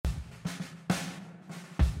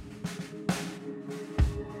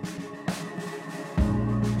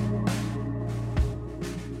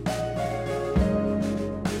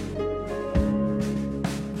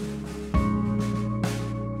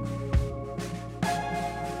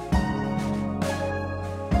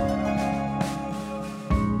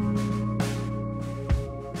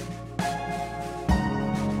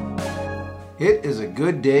It is a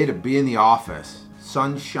good day to be in the office.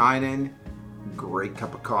 Sun shining, great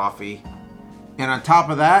cup of coffee. And on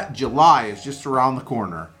top of that, July is just around the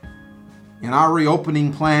corner. In our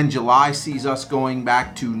reopening plan, July sees us going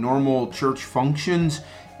back to normal church functions.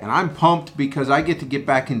 And I'm pumped because I get to get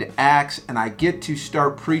back into Acts and I get to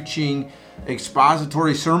start preaching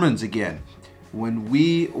expository sermons again. When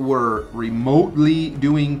we were remotely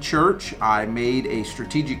doing church, I made a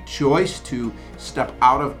strategic choice to step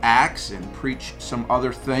out of Acts and preach some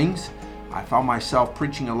other things. I found myself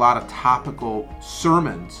preaching a lot of topical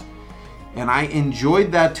sermons, and I enjoyed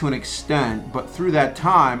that to an extent, but through that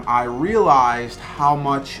time, I realized how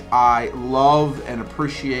much I love and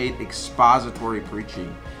appreciate expository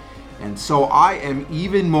preaching. And so I am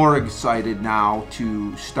even more excited now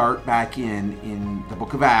to start back in the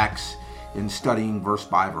book of Acts in studying verse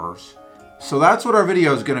by verse. So that's what our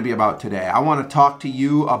video is going to be about today. I want to talk to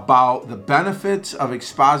you about the benefits of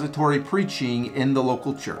expository preaching in the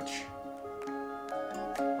local church.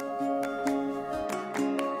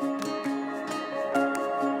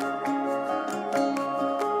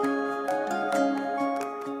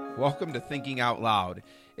 Welcome to Thinking Out Loud.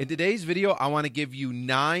 In today's video, I want to give you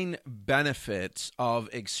 9 benefits of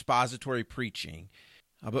expository preaching.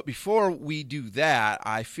 But before we do that,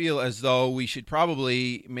 I feel as though we should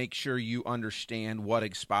probably make sure you understand what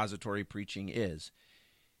expository preaching is.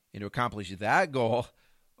 And to accomplish that goal,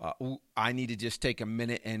 I need to just take a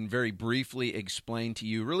minute and very briefly explain to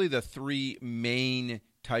you really the 3 main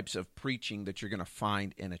types of preaching that you're going to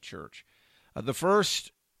find in a church. The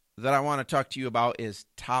first that I want to talk to you about is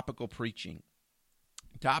topical preaching.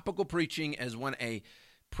 Topical preaching is when a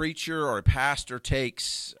preacher or a pastor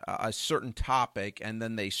takes a certain topic and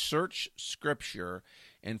then they search Scripture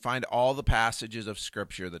and find all the passages of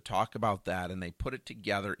Scripture that talk about that, and they put it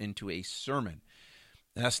together into a sermon.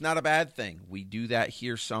 And that's not a bad thing. We do that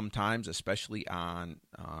here sometimes, especially on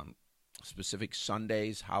specific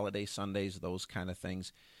Sundays, holiday Sundays, those kind of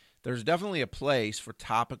things. There's definitely a place for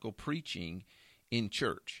topical preaching in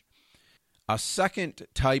church. A second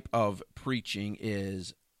type of preaching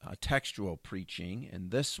is textual preaching, and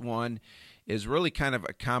this one is really kind of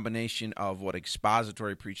a combination of what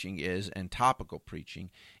expository preaching is and topical preaching.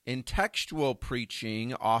 In textual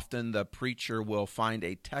preaching, often the preacher will find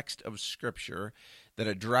a text of Scripture that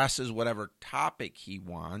addresses whatever topic he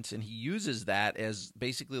wants, and he uses that as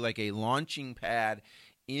basically like a launching pad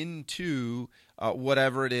into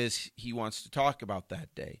whatever it is he wants to talk about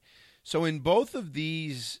that day. So in both of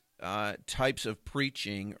these types of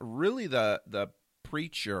preaching, really the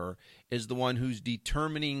preacher is the one who's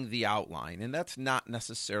determining the outline, and that's not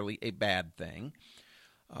necessarily a bad thing.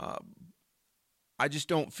 I just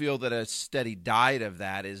don't feel that a steady diet of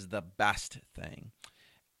that is the best thing.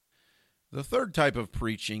 The third type of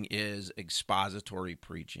preaching is expository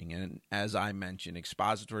preaching, and as I mentioned,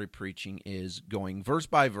 expository preaching is going verse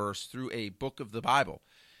by verse through a book of the Bible.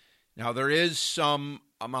 Now, there is some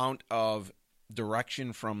amount of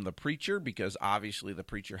direction from the preacher because obviously the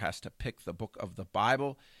preacher has to pick the book of the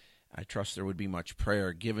Bible. I trust there would be much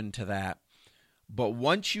prayer given to that. But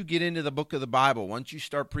once you get into the book of the Bible, once you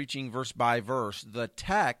start preaching verse by verse, the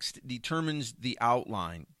text determines the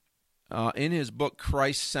outline. In his book,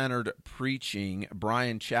 Christ-Centered Preaching,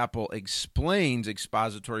 Bryan Chapell explains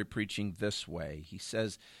expository preaching this way. He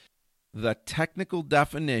says, "The technical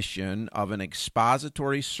definition of an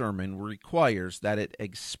expository sermon requires that it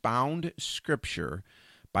expound Scripture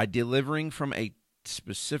by delivering from a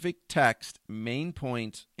specific text main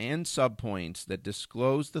points and subpoints that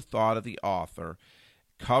disclose the thought of the author,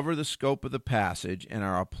 cover the scope of the passage, and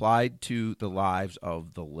are applied to the lives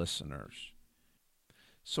of the listeners."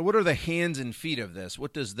 So what are the hands and feet of this?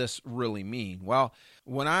 What does this really mean? Well,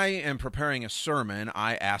 when I am preparing a sermon,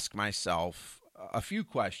 I ask myself a few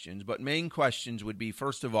questions, but main questions would be,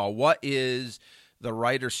 first of all, what is the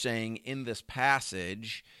writer saying in this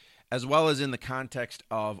passage, as well as in the context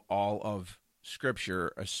of all of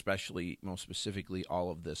Scripture, especially, most specifically,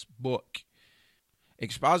 all of this book.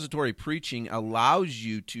 Expository preaching allows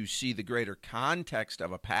you to see the greater context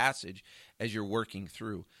of a passage as you're working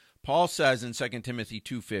through. Paul says in 2 Timothy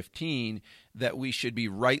 2:15 that we should be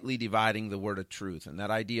rightly dividing the word of truth. And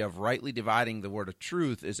that idea of rightly dividing the word of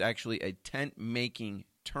truth is actually a tent-making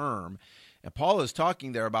term. And Paul is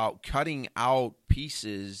talking there about cutting out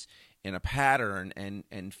pieces in a pattern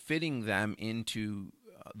and fitting them into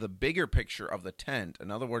the bigger picture of the tent.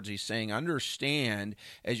 In other words, he's saying, understand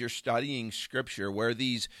as you're studying Scripture where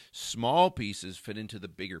these small pieces fit into the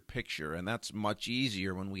bigger picture. And that's much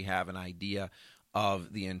easier when we have an idea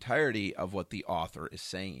of the entirety of what the author is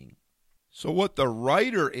saying. So what the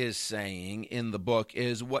writer is saying in the book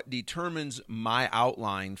is what determines my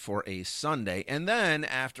outline for a Sunday. And then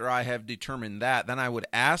after I have determined that, then I would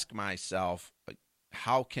ask myself,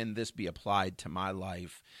 how can this be applied to my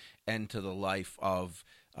life and to the life of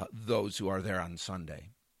those who are there on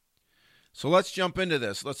Sunday? So let's jump into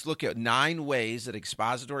this. Let's look at 9 ways that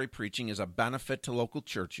expository preaching is a benefit to local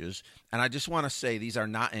churches. And I just want to say these are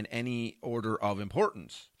not in any order of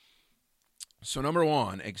importance. So number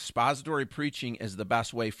 1, expository preaching is the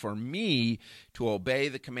best way for me to obey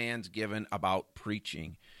the commands given about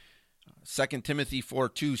preaching. 2 Timothy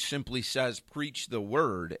 4:2 simply says, preach the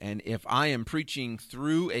word. And if I am preaching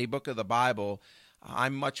through a book of the Bible,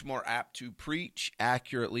 I'm much more apt to preach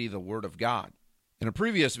accurately the word of God. In a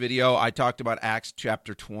previous video, I talked about Acts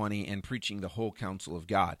chapter 20 and preaching the whole counsel of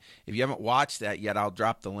God. If you haven't watched that yet, I'll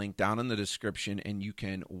drop the link down in the description and you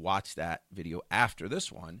can watch that video after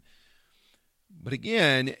this one. But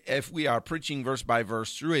again, if we are preaching verse by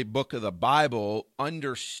verse through a book of the Bible,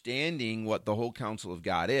 understanding what the whole counsel of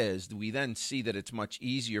God is, we then see that it's much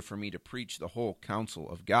easier for me to preach the whole counsel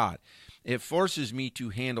of God. It forces me to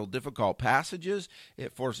handle difficult passages.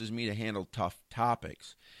 It forces me to handle tough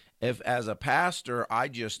topics. If as a pastor, I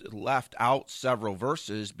just left out several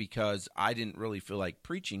verses because I didn't really feel like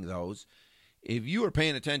preaching those, if you are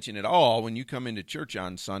paying attention at all when you come into church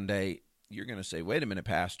on Sunday, you're going to say, wait a minute,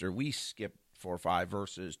 Pastor, we skipped 4 or 5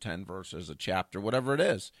 verses, 10 verses, a chapter, whatever it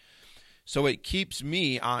is. So it keeps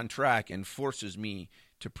me on track and forces me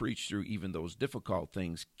to preach through even those difficult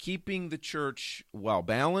things, keeping the church well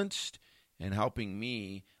balanced and helping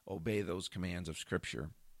me obey those commands of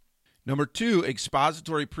Scripture. Number 2,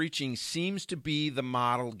 expository preaching seems to be the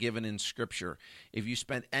model given in Scripture. If you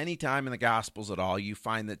spend any time in the Gospels at all, you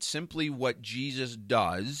find that simply what Jesus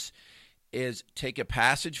does is take a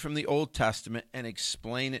passage from the Old Testament and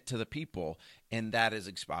explain it to the people, and that is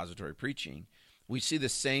expository preaching. We see the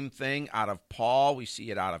same thing out of Paul. We see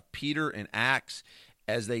it out of Peter in Acts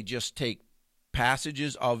as they just take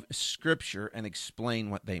passages of Scripture and explain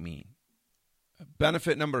what they mean.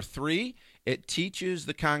 Benefit number 3, it teaches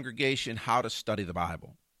the congregation how to study the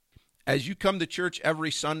Bible. As you come to church every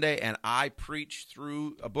Sunday and I preach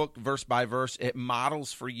through a book verse by verse, it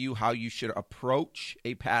models for you how you should approach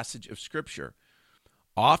a passage of Scripture.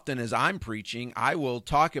 Often as I'm preaching, I will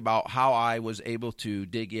talk about how I was able to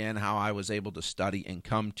dig in, how I was able to study and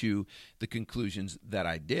come to the conclusions that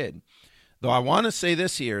I did. Though I want to say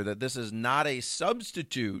this here, that this is not a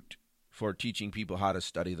substitute for teaching people how to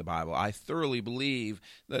study the Bible. I thoroughly believe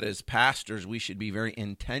that as pastors, we should be very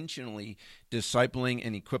intentionally discipling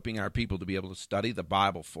and equipping our people to be able to study the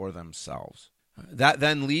Bible for themselves. That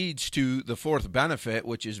then leads to the 4th benefit,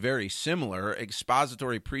 which is very similar.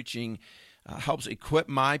 Expository preaching helps equip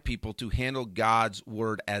my people to handle God's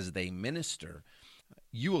word as they minister.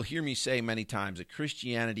 You will hear me say many times that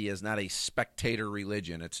Christianity is not a spectator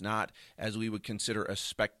religion. It's not, as we would consider, a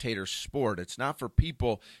spectator sport. It's not for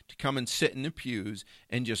people to come and sit in the pews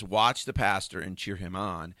and just watch the pastor and cheer him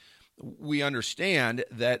on. We understand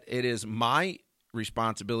that it is my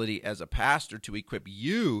responsibility as a pastor to equip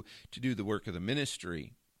you to do the work of the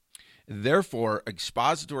ministry. Therefore,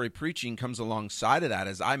 expository preaching comes alongside of that.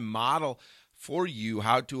 As I model for you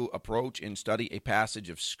how to approach and study a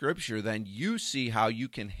passage of Scripture, then you see how you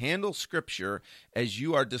can handle Scripture as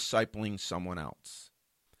you are discipling someone else.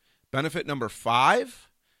 Benefit number 5,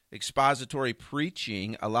 expository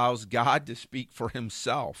preaching allows God to speak for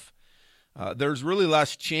himself. There's really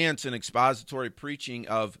less chance in expository preaching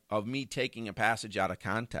of me taking a passage out of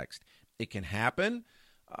context. It can happen,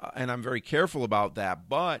 and I'm very careful about that,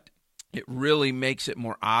 but it really makes it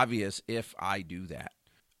more obvious if I do that.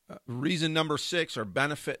 Reason number 6, or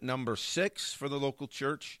benefit number 6 for the local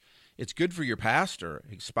church, it's good for your pastor.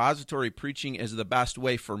 Expository preaching is the best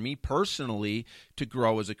way for me personally to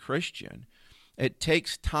grow as a Christian. It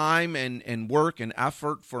takes time and work and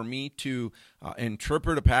effort for me to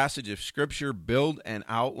interpret a passage of Scripture, build an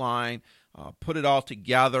outline, put it all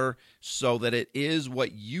together so that it is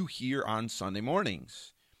what you hear on Sunday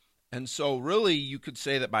mornings. And so really you could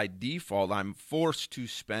say that by default, I'm forced to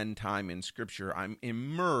spend time in Scripture. I'm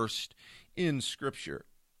immersed in Scripture.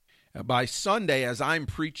 By Sunday, as I'm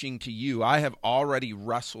preaching to you, I have already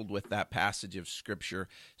wrestled with that passage of Scripture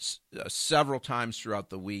several times throughout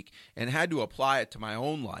the week and had to apply it to my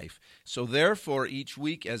own life. So therefore, each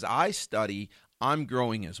week as I study, I'm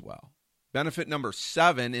growing as well. Benefit number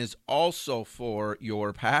 7 is also for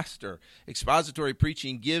your pastor. Expository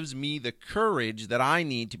preaching gives me the courage that I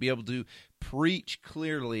need to be able to preach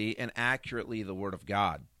clearly and accurately the Word of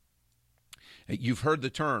God. You've heard the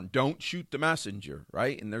term, don't shoot the messenger,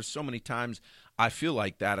 right? And there's so many times I feel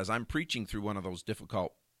like that as I'm preaching through one of those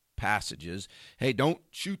difficult passages. Hey, don't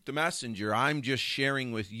shoot the messenger. I'm just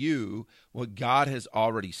sharing with you what God has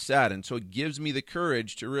already said. And so it gives me the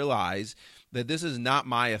courage to realize that this is not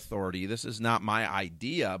my authority. This is not my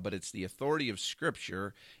idea, but it's the authority of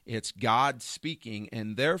Scripture. It's God speaking,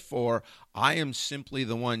 and therefore I am simply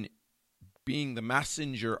the one being the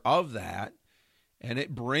messenger of that. And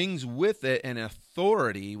it brings with it an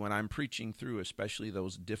authority when I'm preaching through, especially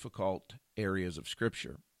those difficult areas of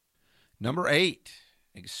Scripture. Number 8,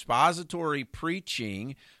 expository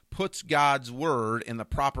preaching puts God's word in the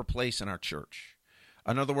proper place in our church.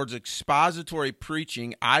 In other words, expository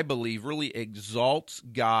preaching, I believe, really exalts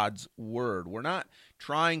God's word. We're not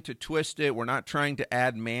trying to twist it. We're not trying to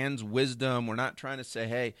add man's wisdom. We're not trying to say,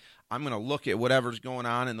 hey, I'm going to look at whatever's going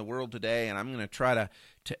on in the world today, and I'm going to try to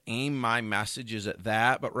aim my messages at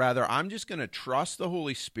that. But rather, I'm just going to trust the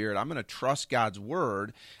Holy Spirit. I'm going to trust God's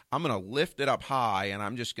word. I'm going to lift it up high, and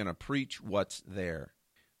I'm just going to preach what's there.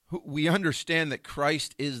 We understand that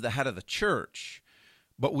Christ is the head of the church,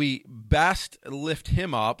 but we best lift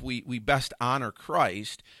him up, we best honor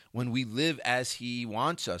Christ when we live as he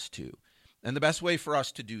wants us to. And the best way for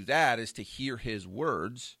us to do that is to hear his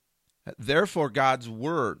words. Therefore, God's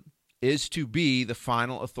word is to be the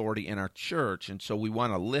final authority in our church. And so we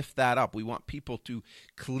want to lift that up. We want people to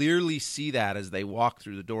clearly see that as they walk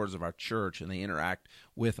through the doors of our church and they interact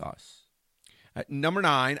with us. Number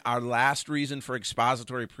 9, our last reason for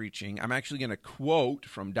expository preaching. I'm actually going to quote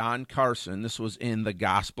from Don Carson. This was in the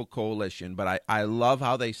Gospel Coalition, but I love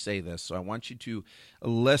how they say this, so I want you to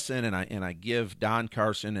listen, and I give Don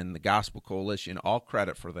Carson and the Gospel Coalition all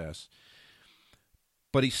credit for this.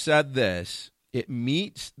 But he said this: it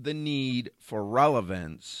meets the need for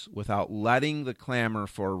relevance without letting the clamor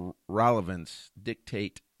for relevance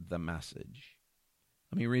dictate the message.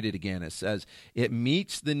 Let me read it again. It says, it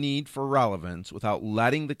meets the need for relevance without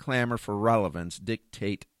letting the clamor for relevance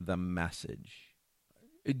dictate the message.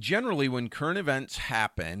 Generally, when current events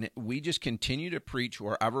happen, we just continue to preach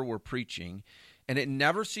wherever we're preaching, and it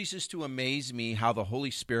never ceases to amaze me how the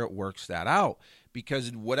Holy Spirit works that out,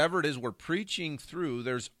 because whatever it is we're preaching through,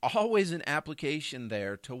 there's always an application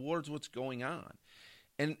there towards what's going on.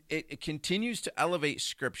 And it continues to elevate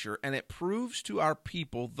Scripture, and it proves to our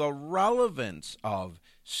people the relevance of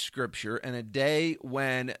Scripture in a day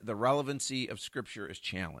when the relevancy of Scripture is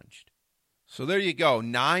challenged. So there you go,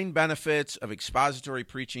 9 benefits of expository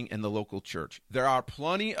preaching in the local church. There are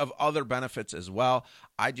plenty of other benefits as well.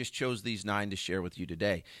 I just chose these 9 to share with you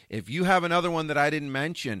today. If you have another one that I didn't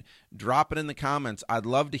mention, drop it in the comments. I'd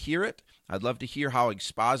love to hear it. I'd love to hear how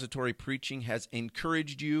expository preaching has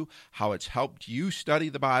encouraged you, how it's helped you study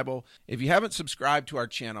the Bible. If you haven't subscribed to our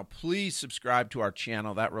channel, please subscribe to our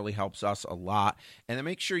channel. That really helps us a lot. And then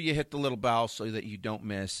make sure you hit the little bell so that you don't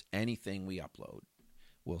miss anything we upload.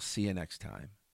 We'll see you next time.